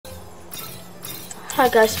Hi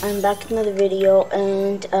guys, I'm back with another video,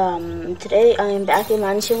 and today I'm back in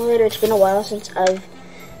Mining Simulator. It's been a while since I've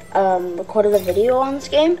recorded a video on this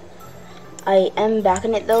game. I am back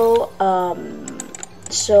in it though.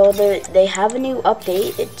 So they have a new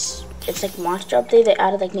update. It's like monster update. They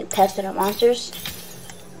added like new pets that are monsters.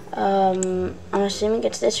 I'm assuming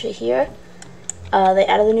it's this right here. They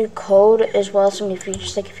added a new code as well as some new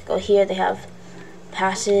features. Like if you go here, they have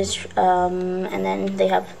passes, and then they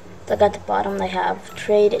have. Like at the bottom they have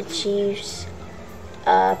trade, achieves,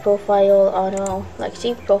 profile, auto, like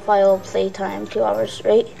see profile, playtime, 2 hours,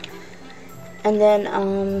 right? And then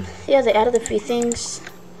yeah, they added a few things.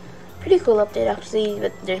 Pretty cool update actually.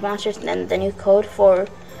 But there's monsters, and then the new code for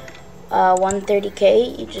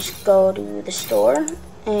 130k. You just go to the store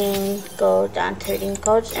and go down to redeem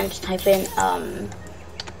codes and just type in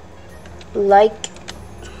like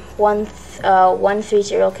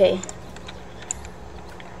 130k.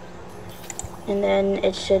 And then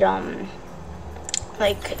it should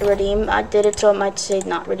like redeem. I did it so it might say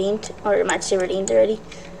not redeemed, or it might say redeemed already.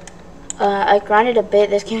 I grinded a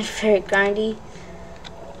bit. This game is very grindy,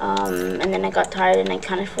 and then I got tired and I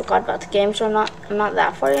kind of forgot about the game, so I'm not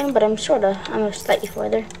that far in, but I'm slightly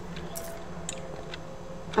further.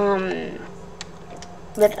 But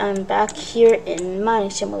I'm back here in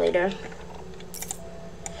Mining Simulator.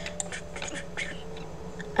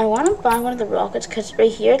 I want to buy one of the rockets because right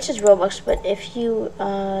here it says Robux, but if you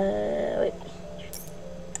wait,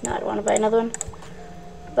 no, I don't want to buy another one.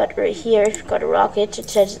 But right here, if you go to rockets, it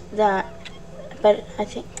says that. But I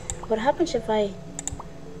think, what happens if I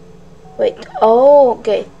wait? Oh,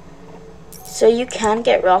 okay. So you can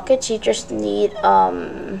get rockets. You just need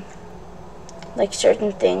like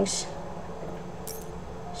certain things.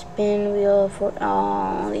 Spin wheel for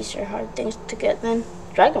these are hard things to get. Then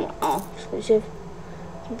dragon, exclusive.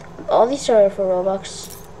 All these are for Robux.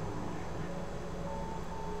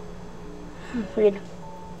 Weird.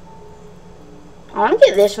 I want to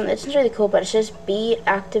get this one. This is really cool, but it says be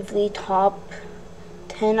actively top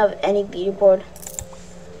 10 of any leaderboard.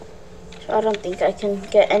 So I don't think I can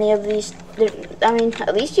get any of these. I mean,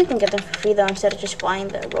 at least you can get them for free though, instead of just buying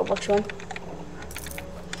the Robux one.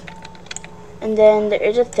 And then there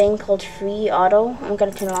is a thing called free auto. I'm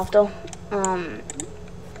gonna turn it off though.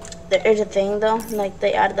 There is a thing though, like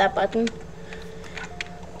they added that button,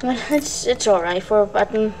 but it's alright for a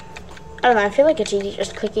button. I don't know, I feel like it's easy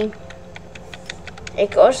just clicking.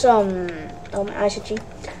 It goes oh my eyes itchy.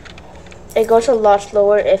 It goes a lot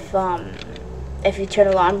slower if you turn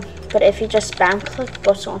it on, but if you just spam click, it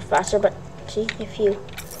goes so much faster. But see,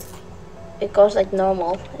 it goes like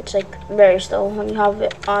normal. It's like very slow when you have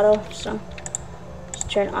it auto. So just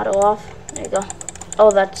turn auto off. There you go. Oh,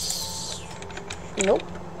 that's nope.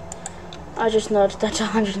 I just noticed that's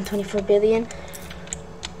 124 billion.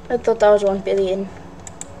 I thought that was 1 billion.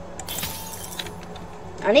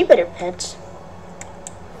 I need better pets.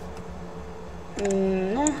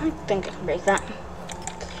 I think I can break that.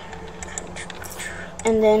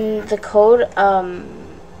 And then the code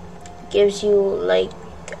gives you like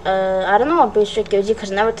I don't know what booster it gives you because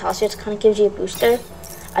it never tells you. It kind of gives you a booster.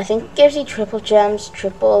 I think it gives you triple gems,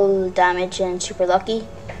 triple damage, and super lucky.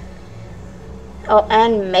 Oh,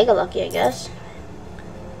 and mega lucky, I guess.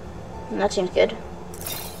 And that seems good.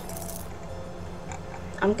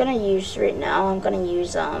 I'm gonna use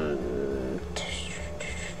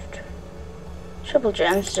triple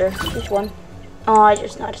gems, or which one? Oh, I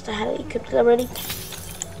just noticed I had it equipped already.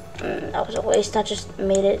 That was a waste. That just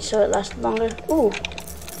made it so it lasted longer. Ooh,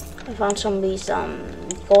 I found some of these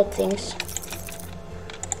gold things.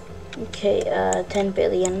 Okay, 10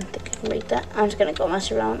 billion. I think I can make that. I'm just gonna go mess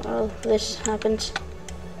around while this happens.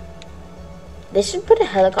 They should put a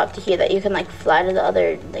helicopter here that you can like fly to the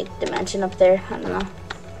other like dimension up there. I don't know.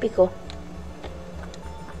 Be cool.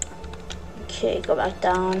 Okay, go back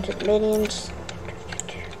down to the minions.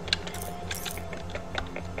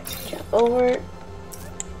 Jump over.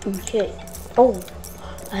 Okay. Oh,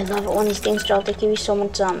 I love it when these things drop. They give you so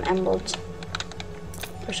much emeralds.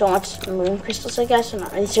 Or so much moon crystals, I guess. I'm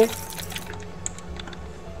not really sure.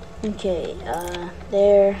 Okay,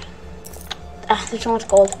 there. There's so much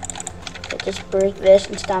gold. I just break this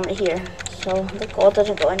and stamp it here, so the gold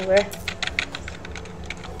doesn't go anywhere.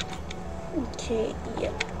 Okay,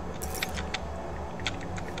 yeah.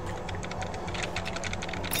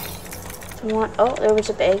 Oh, there was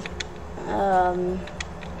a bag.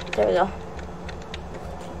 There we go.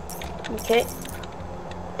 Okay,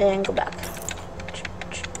 and go back.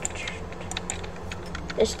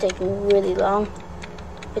 It's taking really long.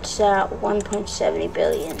 It's at 1.70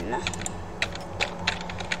 billion.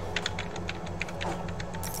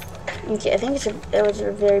 Okay, I think it was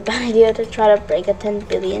a very bad idea to try to break a 10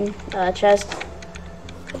 billion chest.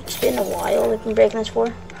 It's been a while we've been breaking this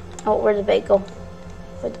for. Oh, where'd the bait go?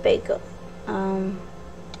 Where'd the bait go?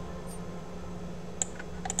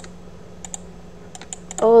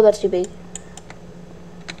 Oh, that's too big.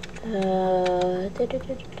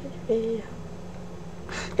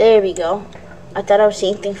 There we go. I thought I was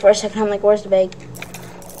seeing things for a second. I'm like, where's the bag?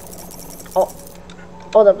 Oh,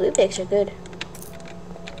 oh, the blue bags are good.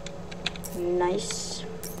 Nice.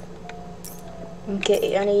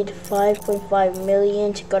 Okay, I need 5.5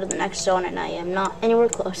 million to go to the next zone, and I am not anywhere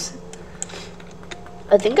close.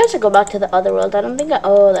 I think I should go back to the other world. I don't think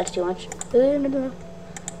oh, that's too much.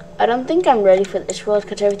 I don't think I'm ready for this world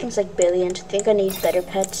because everything's like billions. I think I need better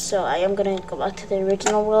pets, so I am gonna go back to the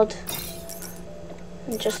original world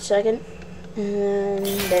in just a second. And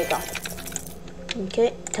there you go.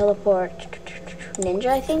 Okay, teleport ninja,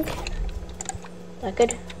 I think. That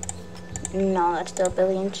good? No, that's still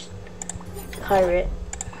billions. Pirate.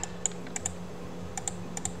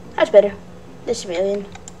 That's better. This is million.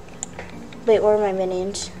 Wait, where are my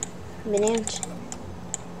minions? Minions?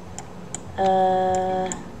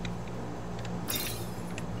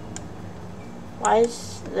 Why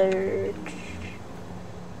is there...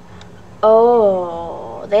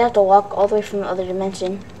 Oh, they have to walk all the way from the other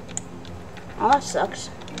dimension. Oh, that sucks.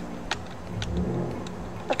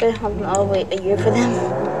 Okay, I'll wait a year for them.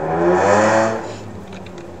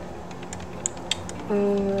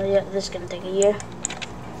 Yeah, this is gonna take a year.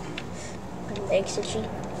 Exit sheet.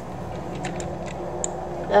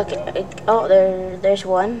 Okay, oh, there's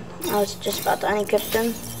one. I was just about to unequip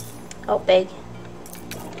them. Oh, big.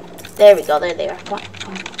 There we go, there they are. Come on,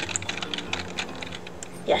 come on.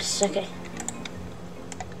 Yes, okay.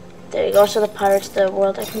 There you go, so the pirate's the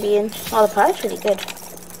world I can be in. Oh, the pirate's really good.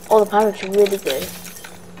 Oh, the pirate's really good.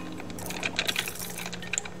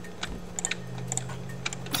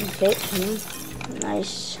 Okay,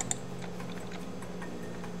 nice.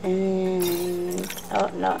 And oh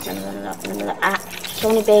no. Ah, so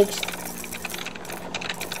many bags.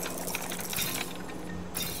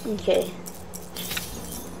 Okay.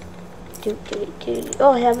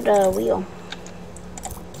 Oh, I have the wheel.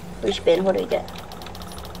 Respin, what do we get?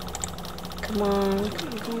 Come on.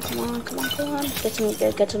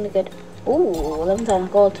 Get something good. Ooh,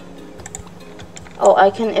 11,000 gold. Oh,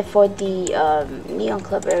 I can afford the Neon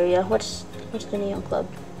Club area. What's the Neon Club?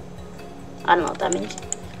 I don't know what that means.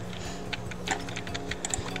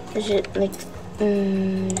 Is it like,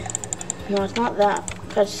 no, it's not that,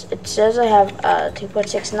 because it says I have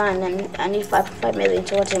 2.69 and I need 5.5 million,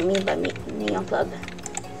 so what does it mean by Neon Club?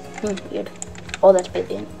 Weird. Oh, that's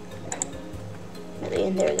billion.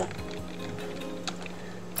 Million, there we go.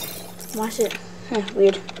 Why is it?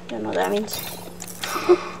 Weird. Don't know what that means.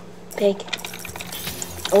 Big.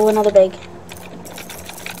 Oh, another bag.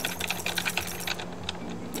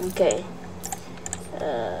 Okay.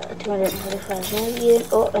 245 million.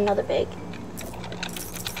 Oh, another bag.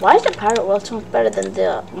 Why is the pirate world so much better than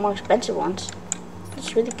the more expensive ones?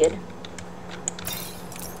 It's really good.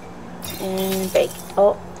 And bag.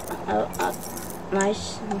 Oh,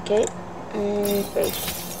 nice. Okay. And bag.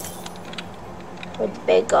 Where'd the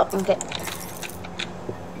bag go? Okay.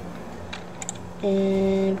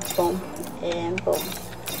 And boom. And boom.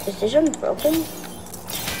 Is this one broken?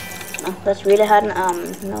 No, that's really had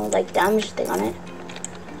no like damage thing on it.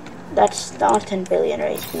 That was 10 billion,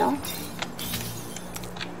 right? No.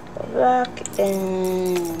 Go back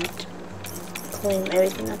and claim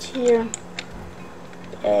everything that's here.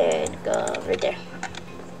 And go right there.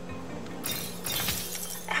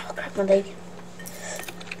 Ow, crap, my leg.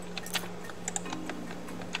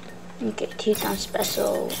 Okay, 2 times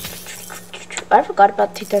special. I forgot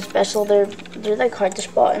about 2 times special. They're like hard to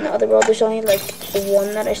spot in the other world. There's only like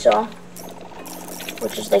one that I saw,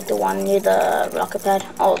 which is like the one near the rocket pad.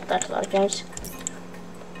 Oh, that's a lot of games.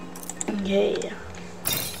 Okay.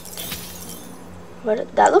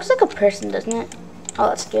 What? That looks like a person, doesn't it? Oh,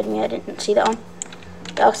 that scared me. I didn't see that one.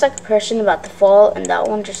 That looks like a person about to fall, and that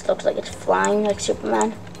one just looks like it's flying like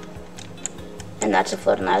Superman. And that's a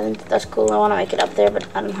floating island. That's cool. I want to make it up there, but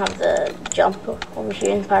I don't have the jump over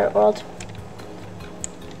here in Pirate World.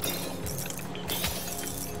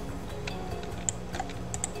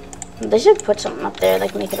 They should put something up there,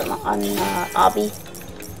 like make it on obby.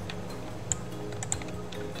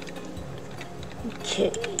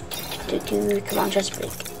 Okay. Come on, just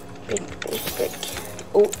break. Break.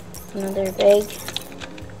 Oh, another bag.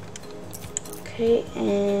 Okay,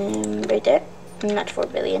 and right there. Not 4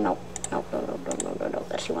 billion. No.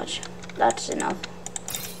 That's too much. That's enough.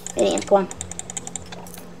 Minions, come on.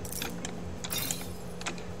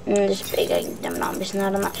 This big, I'm not missing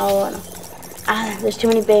out on that. Oh no. Ah, there's too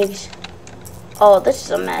many bigs. Oh, this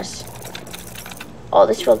is a mess. Oh,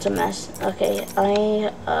 this world's a mess. Okay,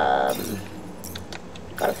 I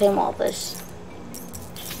gotta claim all this.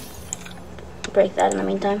 Break that in the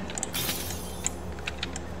meantime.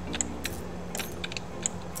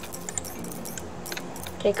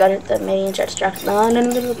 Okay, got it. The minions are distracted. No,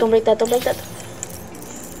 don't break that. Don't break that.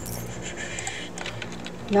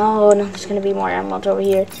 No, there's gonna be more emeralds over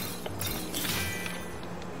here.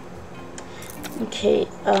 Okay,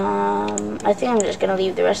 I think I'm just gonna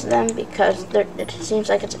leave the rest of them because it seems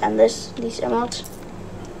like it's endless, these emeralds.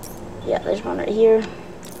 Yeah, there's one right here.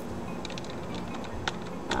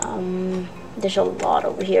 There's a lot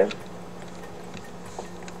over here.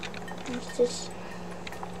 What's this?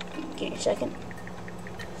 Give me a second.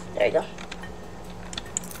 There you go.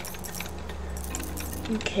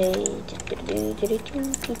 Okay.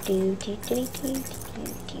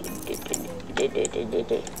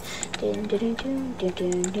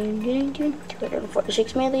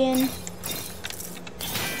 $246 million.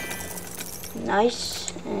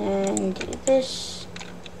 Nice. And do this.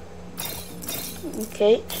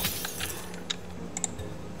 Okay.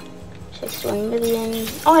 61 million.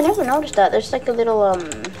 Oh, I never noticed that. There's like a little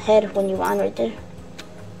head when you mine right there.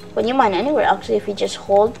 When you mine anywhere, actually, if you just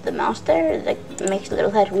hold the mouse there, it like makes a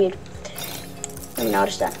little head weird. Never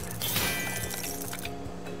noticed that.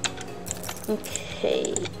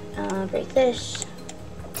 Okay, break this.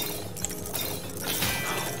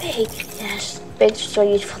 Big, yes, big's so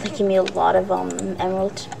useful. They give me a lot of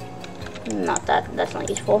emeralds. Not that. That's not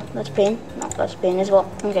useful. That's pain. No, that's pain as well.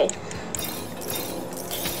 Okay.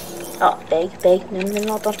 Oh, big.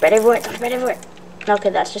 No, don't spread everywhere. Don't spread everywhere. Okay,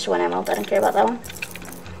 that's just one emerald. I don't care about that one.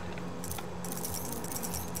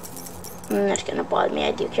 That's gonna bother me.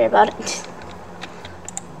 I do care about it.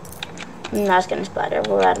 That's gonna splatter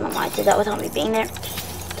everywhere. I don't know why I did that without me being there.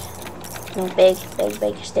 No, big.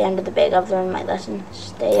 Stay under the big. I've learned my lesson.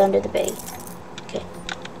 Stay under the big. Okay.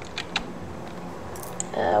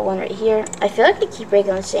 One right here. I feel like I keep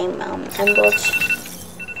breaking the same emeralds.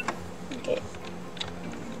 Okay.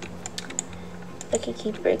 I could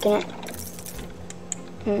keep breaking it.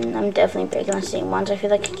 I'm definitely breaking the same ones. I feel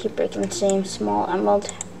like I keep breaking the same small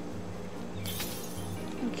emerald.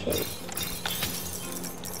 Okay.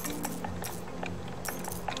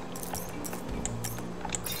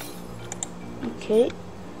 Okay.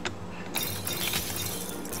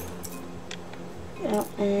 Oh,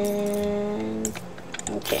 and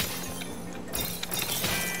okay.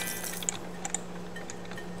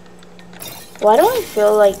 Why do I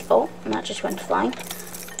feel like, oh, that just went flying.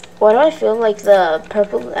 Why do I feel like the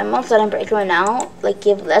purple emeralds that I'm breaking right now like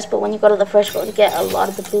give less, but when you go to the first world you get a lot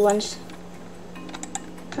of the blue ones?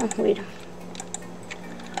 Oh, weird.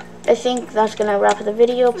 I think that's gonna wrap up the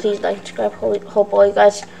video. Please like, subscribe. Hope all you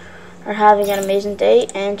guys are having an amazing day,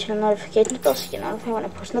 and turn on notifications bell so you get notified when I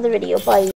post another video. Bye.